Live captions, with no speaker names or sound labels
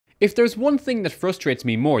If there's one thing that frustrates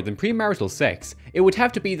me more than premarital sex, it would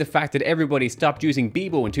have to be the fact that everybody stopped using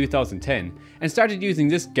Bebo in 2010 and started using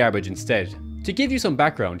this garbage instead. To give you some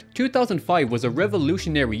background, 2005 was a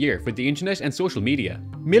revolutionary year for the internet and social media.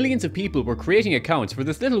 Millions of people were creating accounts for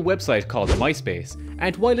this little website called MySpace,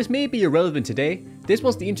 and while it may be irrelevant today, this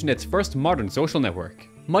was the internet's first modern social network.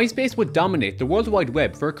 MySpace would dominate the World Wide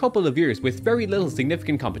Web for a couple of years with very little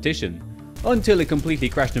significant competition, until it completely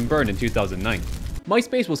crashed and burned in 2009.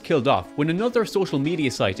 MySpace was killed off when another social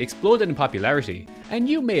media site exploded in popularity, and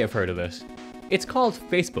you may have heard of it. It's called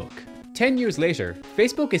Facebook. 10 years later,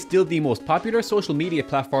 Facebook is still the most popular social media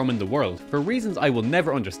platform in the world for reasons I will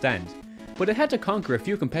never understand, but it had to conquer a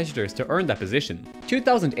few competitors to earn that position.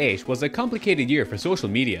 2008 was a complicated year for social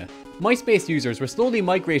media. MySpace users were slowly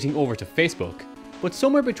migrating over to Facebook, but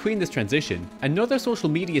somewhere between this transition, another social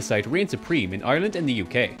media site reigned supreme in Ireland and the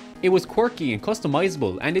UK. It was quirky and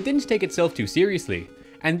customizable, and it didn't take itself too seriously,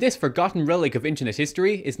 and this forgotten relic of internet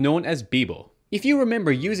history is known as Bebo. If you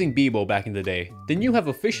remember using Bebo back in the day, then you have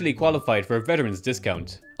officially qualified for a veteran's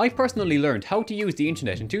discount. I personally learned how to use the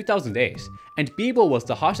internet in 2008, and Bebo was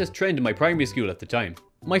the hottest trend in my primary school at the time.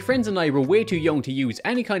 My friends and I were way too young to use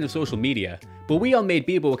any kind of social media, but we all made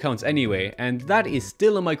Bebo accounts anyway, and that is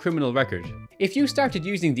still on my criminal record. If you started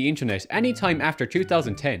using the internet anytime after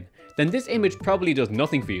 2010, then this image probably does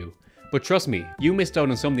nothing for you. But trust me, you missed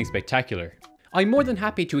out on something spectacular. I'm more than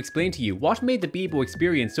happy to explain to you what made the Bebo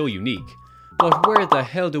experience so unique. But where the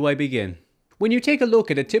hell do I begin? When you take a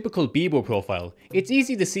look at a typical Bebo profile, it's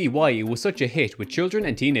easy to see why it was such a hit with children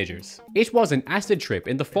and teenagers. It was an acid trip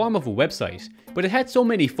in the form of a website, but it had so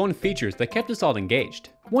many fun features that kept us all engaged.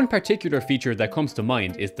 One particular feature that comes to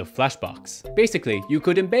mind is the flashbox. Basically, you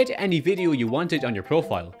could embed any video you wanted on your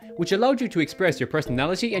profile, which allowed you to express your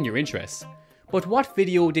personality and your interests. But what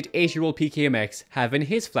video did 8-year-old PKMX have in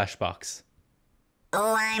his flashbox?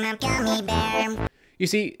 Oh, I'm a gummy bear. You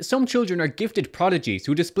see, some children are gifted prodigies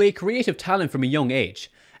who display creative talent from a young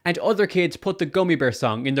age, and other kids put the Gummy Bear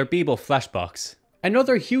song in their Bebo flashbox.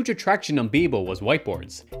 Another huge attraction on Bebo was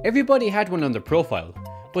whiteboards. Everybody had one on their profile,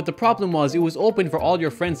 but the problem was it was open for all your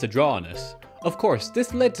friends to draw on it. Of course,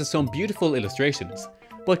 this led to some beautiful illustrations.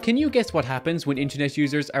 But can you guess what happens when internet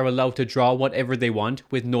users are allowed to draw whatever they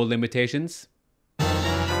want with no limitations?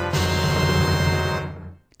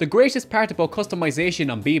 The greatest part about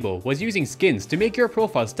customization on Bebo was using skins to make your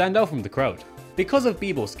profile stand out from the crowd. Because of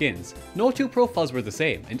Bebo skins, no two profiles were the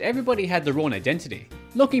same and everybody had their own identity.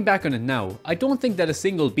 Looking back on it now, I don't think that a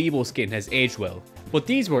single Bebo skin has aged well, but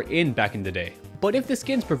these were in back in the day. But if the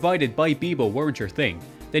skins provided by Bebo weren't your thing,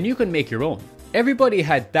 then you can make your own. Everybody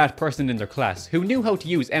had that person in their class who knew how to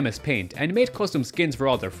use MS Paint and made custom skins for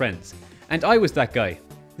all their friends, and I was that guy.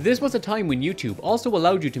 This was a time when YouTube also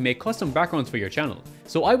allowed you to make custom backgrounds for your channel,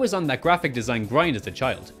 so I was on that graphic design grind as a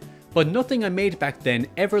child. But nothing I made back then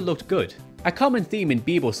ever looked good. A common theme in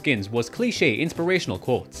Bebo skins was cliché inspirational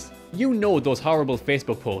quotes. You know those horrible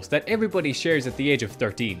Facebook posts that everybody shares at the age of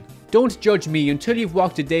 13. Don't judge me until you've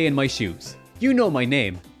walked a day in my shoes. You know my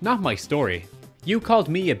name, not my story. You called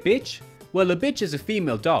me a bitch? Well, a bitch is a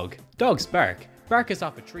female dog. Dogs bark. Bark is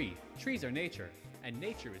off a tree. Trees are nature. And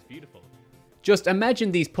nature is beautiful. Just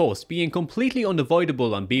imagine these posts being completely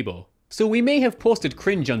unavoidable on Bebo. So we may have posted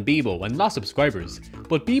cringe on Bebo and lost subscribers,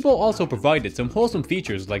 but Bebo also provided some wholesome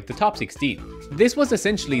features like the top 16. This was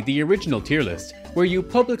essentially the original tier list, where you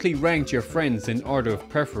publicly ranked your friends in order of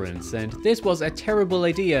preference, and this was a terrible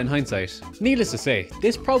idea in hindsight. Needless to say,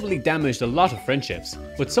 this probably damaged a lot of friendships,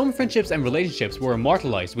 but some friendships and relationships were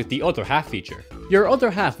immortalized with the other half feature. Your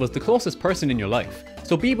other half was the closest person in your life,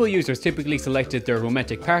 so Bebo users typically selected their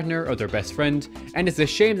romantic partner or their best friend, and it's a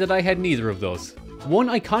shame that I had neither of those. One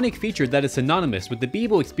iconic feature that is synonymous with the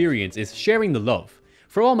Bebo experience is sharing the love.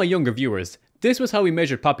 For all my younger viewers, this was how we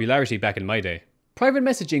measured popularity back in my day. Private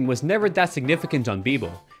messaging was never that significant on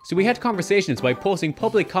Bebo, so we had conversations by posting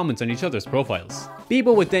public comments on each other's profiles.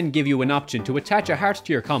 Bebo would then give you an option to attach a heart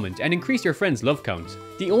to your comment and increase your friend's love count.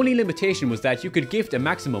 The only limitation was that you could gift a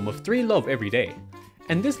maximum of 3 love every day.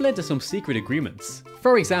 And this led to some secret agreements.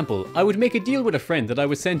 For example, I would make a deal with a friend that I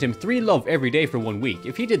would send him 3 love every day for 1 week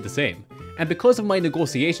if he did the same. And because of my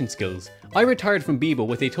negotiation skills, I retired from Bebo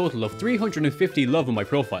with a total of 350 love on my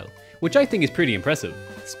profile, which I think is pretty impressive.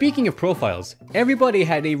 Speaking of profiles, everybody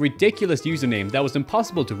had a ridiculous username that was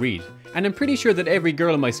impossible to read, and I'm pretty sure that every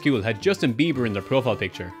girl in my school had Justin Bieber in their profile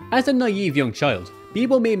picture. As a naive young child,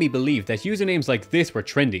 Bebo made me believe that usernames like this were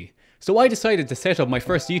trendy. So I decided to set up my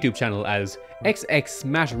first YouTube channel as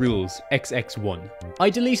𝗕𝗔𝗖𝗞𝗚𝗥𝗢𝗙. I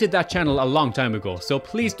deleted that channel a long time ago, so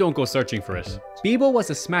please don't go searching for it. Bebo was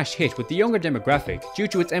a smash hit with the younger demographic due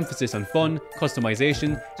to its emphasis on fun,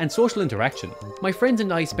 customization, and social interaction. My friends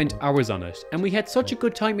and I spent hours on it, and we had such a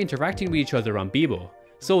good time interacting with each other on Bebo.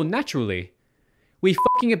 So naturally, we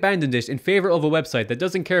fucking abandoned it in favour of a website that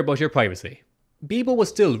doesn't care about your privacy. Bebo was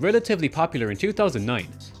still relatively popular in 2009,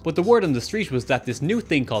 but the word on the street was that this new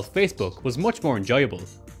thing called Facebook was much more enjoyable.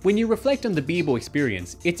 When you reflect on the Bebo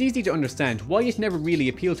experience, it's easy to understand why it never really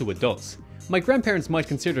appealed to adults. My grandparents might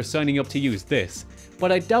consider signing up to use this,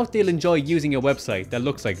 but I doubt they'll enjoy using a website that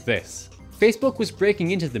looks like this. Facebook was breaking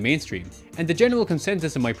into the mainstream, and the general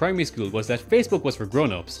consensus in my primary school was that Facebook was for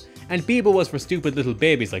grown-ups, and Bebo was for stupid little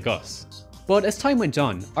babies like us. But as time went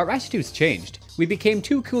on, our attitudes changed. We became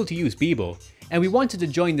too cool to use Bebo, and we wanted to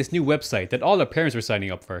join this new website that all our parents were signing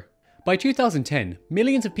up for. By 2010,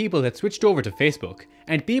 millions of people had switched over to Facebook,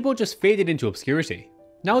 and Bebo just faded into obscurity.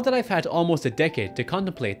 Now that I've had almost a decade to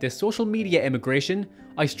contemplate this social media emigration,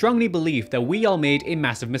 I strongly believe that we all made a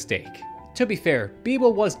massive mistake. To be fair,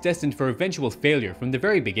 Bebo was destined for eventual failure from the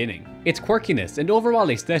very beginning. Its quirkiness and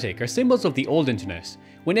overall aesthetic are symbols of the old internet,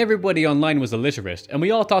 when everybody online was illiterate and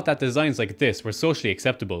we all thought that designs like this were socially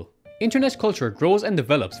acceptable. Internet culture grows and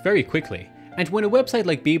develops very quickly, and when a website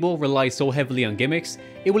like Bebo relies so heavily on gimmicks,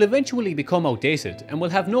 it will eventually become outdated and will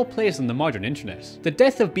have no place on the modern internet. The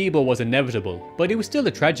death of Bebo was inevitable, but it was still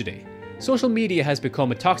a tragedy. Social media has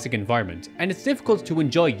become a toxic environment, and it's difficult to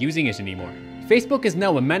enjoy using it anymore. Facebook is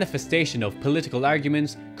now a manifestation of political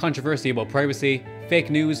arguments, controversy about privacy, fake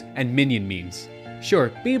news, and minion memes.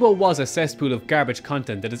 Sure, Bebo was a cesspool of garbage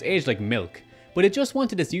content that has aged like milk, but it just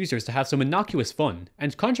wanted its users to have some innocuous fun,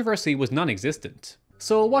 and controversy was non-existent.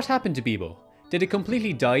 So what happened to Bebo? Did it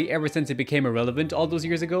completely die ever since it became irrelevant all those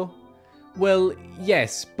years ago? Well,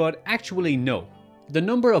 yes, but actually no. The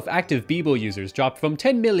number of active Bebo users dropped from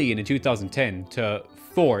 10 million in 2010 to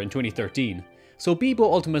 4 in 2013, so Bebo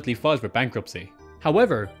ultimately filed for bankruptcy.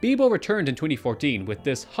 However, Bebo returned in 2014 with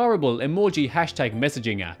this horrible emoji hashtag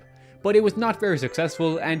messaging app, but it was not very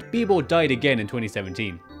successful and Bebo died again in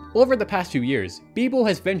 2017. Over the past few years, Bebo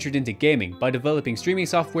has ventured into gaming by developing streaming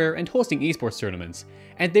software and hosting esports tournaments,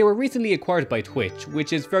 and they were recently acquired by Twitch,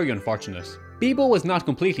 which is very unfortunate. Bebo was not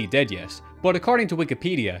completely dead yet, but according to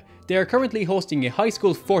Wikipedia, they are currently hosting a high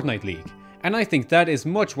school Fortnite league, and I think that is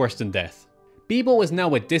much worse than death. Bebo is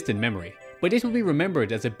now a distant memory, but it will be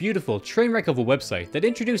remembered as a beautiful train wreck of a website that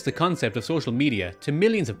introduced the concept of social media to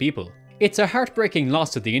millions of people. It's a heartbreaking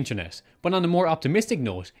loss to the internet, but on a more optimistic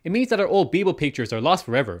note, it means that our old Bebo pictures are lost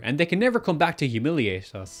forever and they can never come back to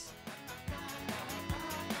humiliate us.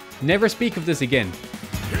 Never speak of this again.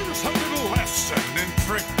 Here's a little lesson in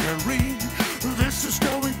trickery. This is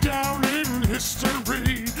going down in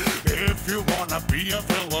history. If you wanna be a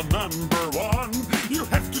villain #1, you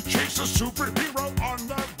have to chase a superhero.